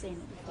 I've never seen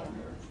it before.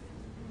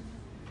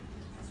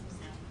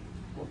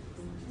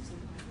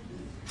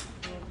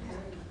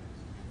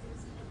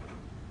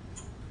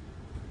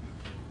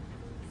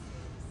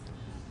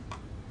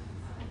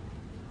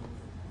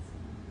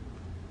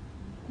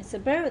 It's a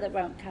bow that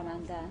won't come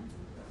undone.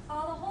 The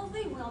whole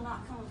thing will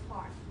not come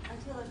apart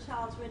until the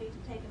child's ready to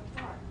take it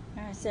apart.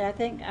 I see. I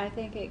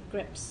think it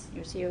grips.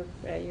 You see,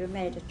 you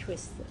made a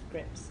twist that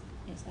grips.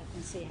 Yes, I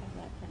can see how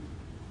that went.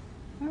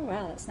 Oh,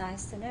 well, it's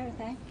nice to know.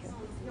 Thank you.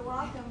 You're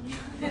welcome.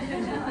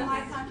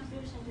 My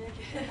contribution to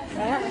education.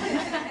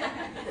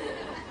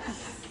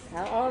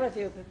 Well, all of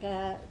you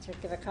prepare to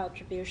give a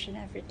contribution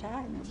every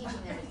time.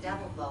 Teaching them a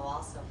double bow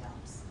also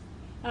helps.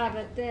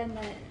 But then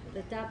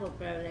the double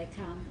bow they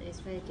can't. It's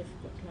very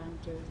difficult to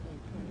undo.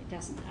 It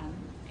doesn't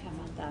come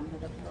undone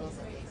with a pull. It's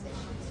a big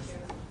issue.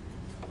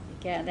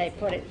 Again, they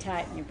put it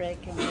tight and you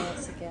break your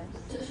nails again.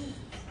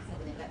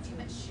 When they've got too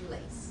much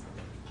shoelace,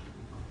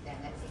 then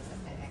that takes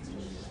up that extra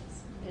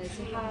shoelace. It's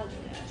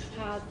a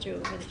hard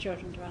job for the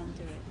children to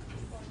undo it.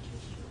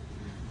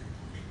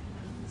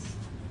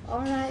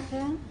 All right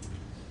then.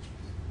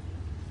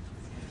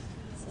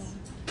 So,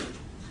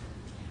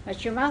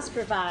 but you must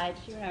provide,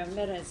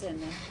 mirrors in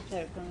the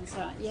token and so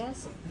on.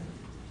 Yes?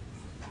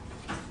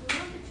 We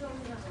want the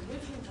children to have a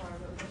rich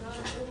environment, but not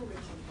an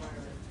over-rich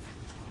environment.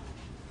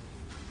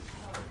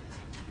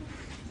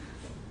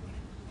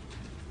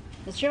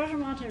 The children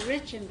want a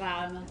rich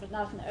environment, but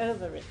not an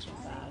over-rich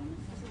environment.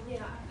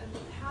 Yeah, and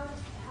how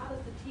does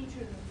the teacher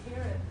and the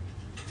parent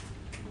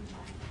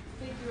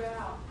figure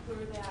out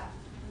where that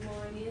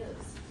line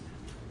is?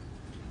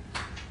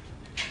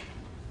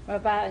 Well,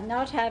 by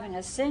not having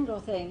a single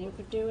thing you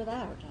could do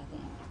without, I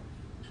think.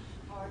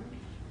 Pardon?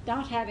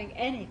 Not having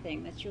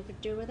anything that you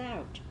could do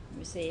without.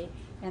 You see,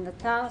 in the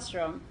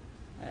classroom,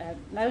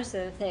 most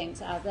of the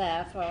things are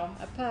there for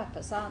a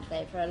purpose, aren't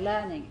they? For a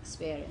learning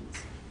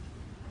experience.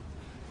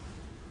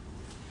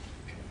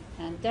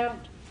 And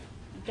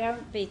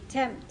don't be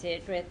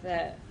tempted with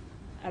a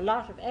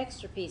lot of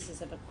extra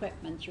pieces of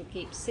equipment you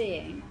keep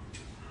seeing,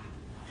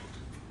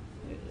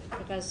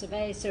 because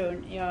very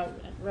soon your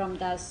room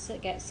does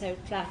get so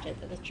cluttered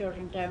that the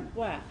children don't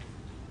work.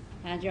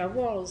 And your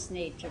walls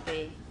need to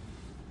be,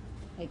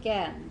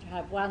 again, to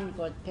have one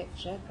good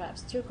picture,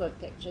 perhaps two good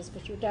pictures,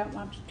 but you don't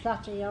want to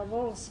clutter your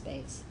wall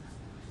space.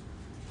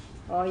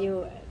 Or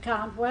you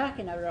can't work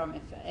in a room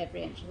if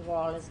every inch of the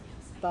wall is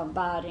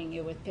bombarding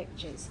you with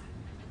pictures.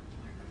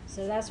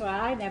 So that's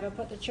why I never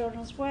put the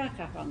children's work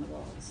up on the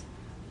walls.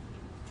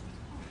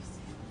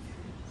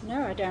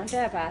 No, I don't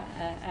ever.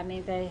 I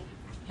mean, they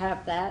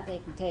have that, they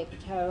can take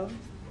it home,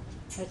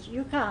 but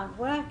you can't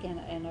work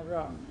in a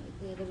room.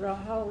 The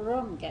whole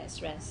room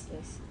gets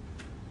restless.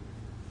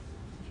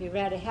 If you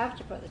really have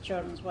to put the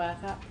children's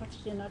work up, put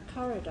it in a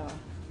corridor.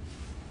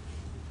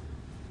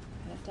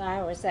 But I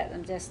always let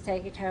them just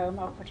take it home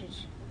or put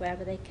it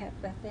wherever they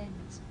kept their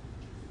things.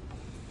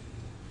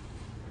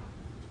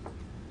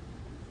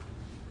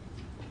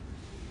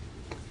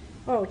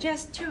 Oh,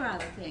 just two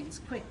other things,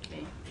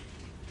 quickly.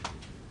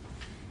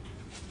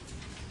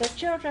 The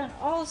children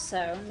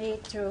also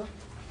need to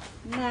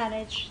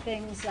manage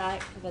things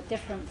like the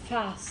different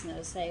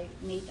fasteners they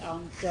meet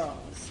on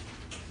doors.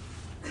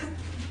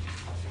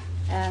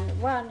 And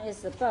one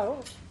is the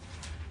bolt.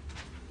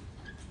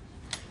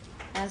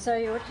 And so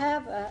you would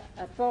have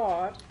a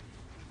board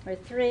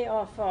with 3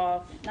 or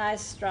 4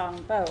 nice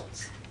strong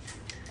bolts,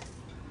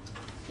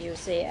 you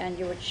see, and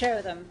you would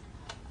show them,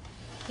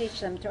 teach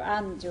them to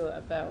undo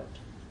a bolt.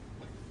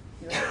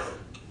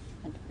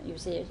 And you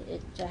see,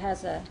 it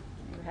has a,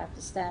 you have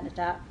to stand it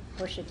up,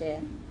 push it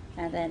in,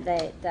 and then lay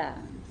it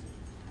down.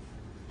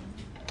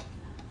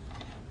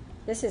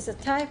 This is the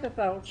type of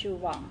bolt you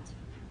want.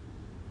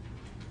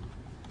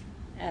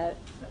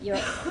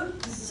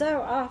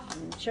 So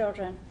often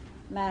children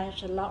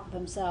manage to lock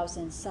themselves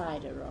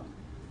inside a room.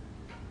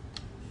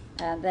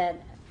 And then,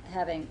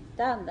 having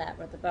done that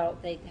with the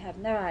bolt, they have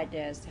no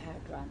idea as to how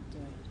to undo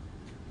it.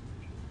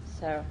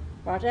 So,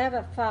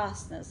 whatever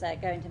fasteners they're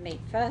going to meet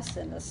first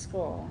in the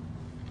school,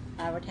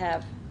 I would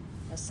have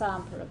a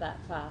sample of that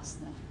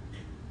fastener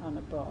on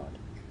a board.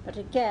 But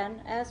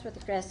again, as with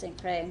the dressing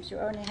frames, you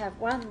only have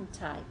one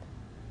type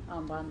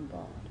on one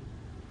board.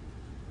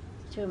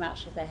 Too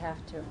much if they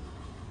have to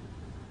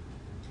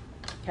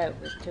cope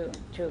with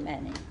too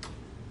many.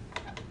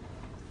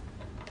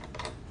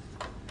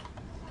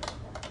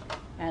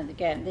 And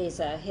again, these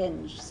are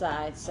hinged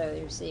sides, so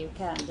you see you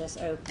can just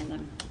open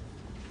them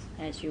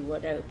as you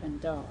would open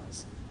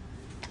doors.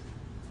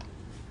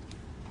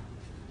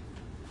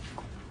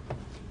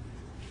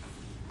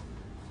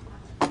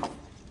 I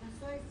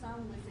saw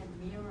some with a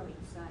mirror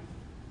inside.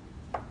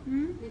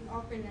 It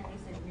opened and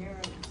it's a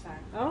mirror inside.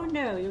 Oh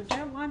no, you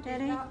don't want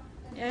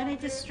any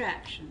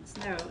distractions.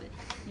 No,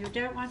 you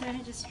don't want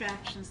any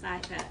distractions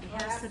like that.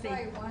 It has to be.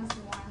 Once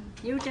one.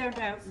 You don't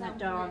open the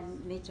door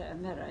and meet a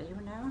mirror, you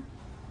know.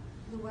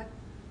 Do what?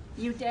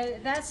 You do,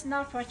 that's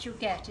not what you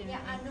get. Yeah,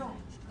 I know.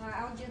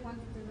 I just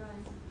wanted to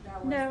learn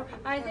that was. No,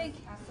 I because think-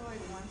 I saw it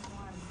once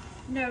one.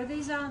 No,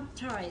 these aren't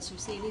toys. You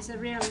see, these are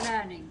real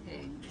learning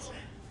things,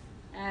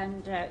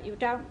 and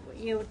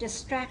you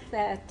distract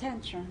their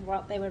attention from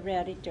what they were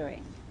really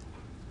doing.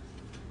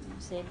 You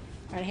see.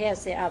 Well,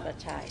 here's the other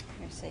type.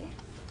 You see,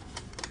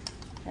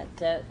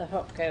 that the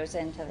hook goes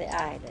into the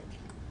eyelid,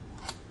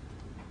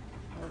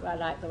 well,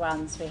 like the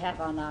ones we have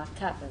on our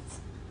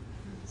cupboards.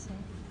 See,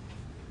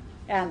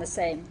 and the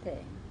same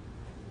thing.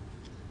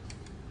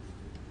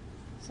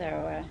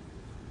 So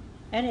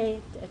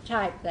Any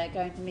type they're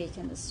going to meet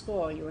in the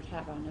score you would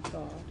have on a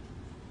board.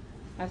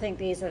 I think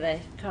these are the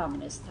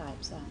commonest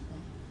types, aren't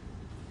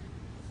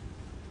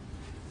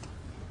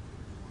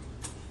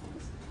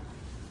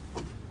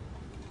they?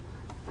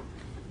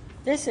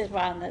 This is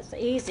one that's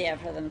easier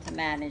for them to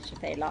manage if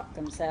they lock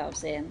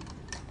themselves in.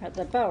 But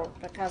the bolt,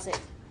 because it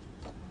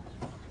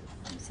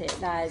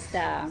lies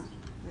down,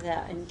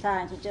 they're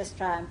inclined to just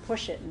try and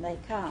push it and they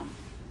can't.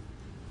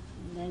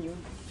 And then you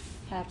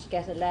have to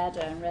get a ladder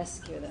and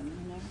rescue them,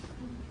 you know.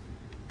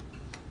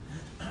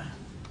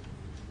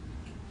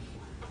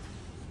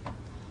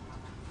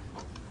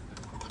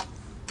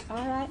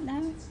 All right now? I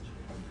have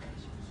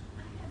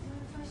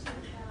one question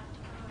about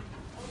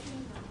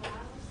opening the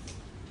bottles.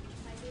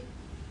 I think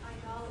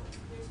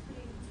there's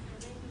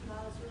making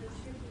bottles really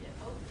tricky to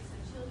open, so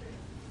children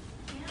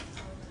can't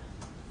open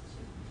them.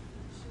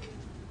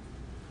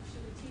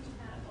 Should we teach them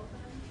how to open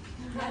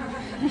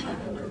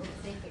them?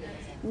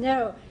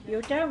 No,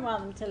 you don't want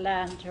them to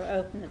learn to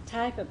open the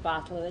type of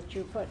bottle that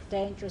you put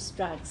dangerous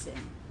drugs in.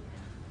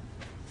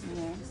 You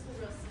know? Just the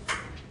real simple.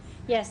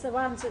 Yes, the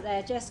ones that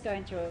they're just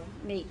going to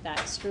meet,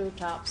 like screw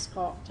tops,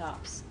 cork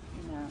tops,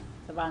 you know,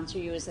 the ones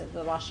you use as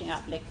the washing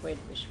up liquid,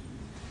 which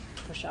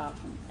push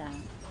off and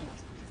down.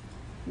 Yes.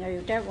 No,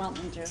 you don't want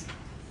them to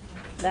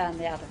learn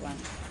the other one.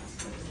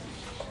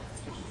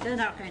 They're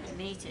not going to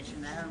meet it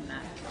in their own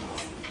life.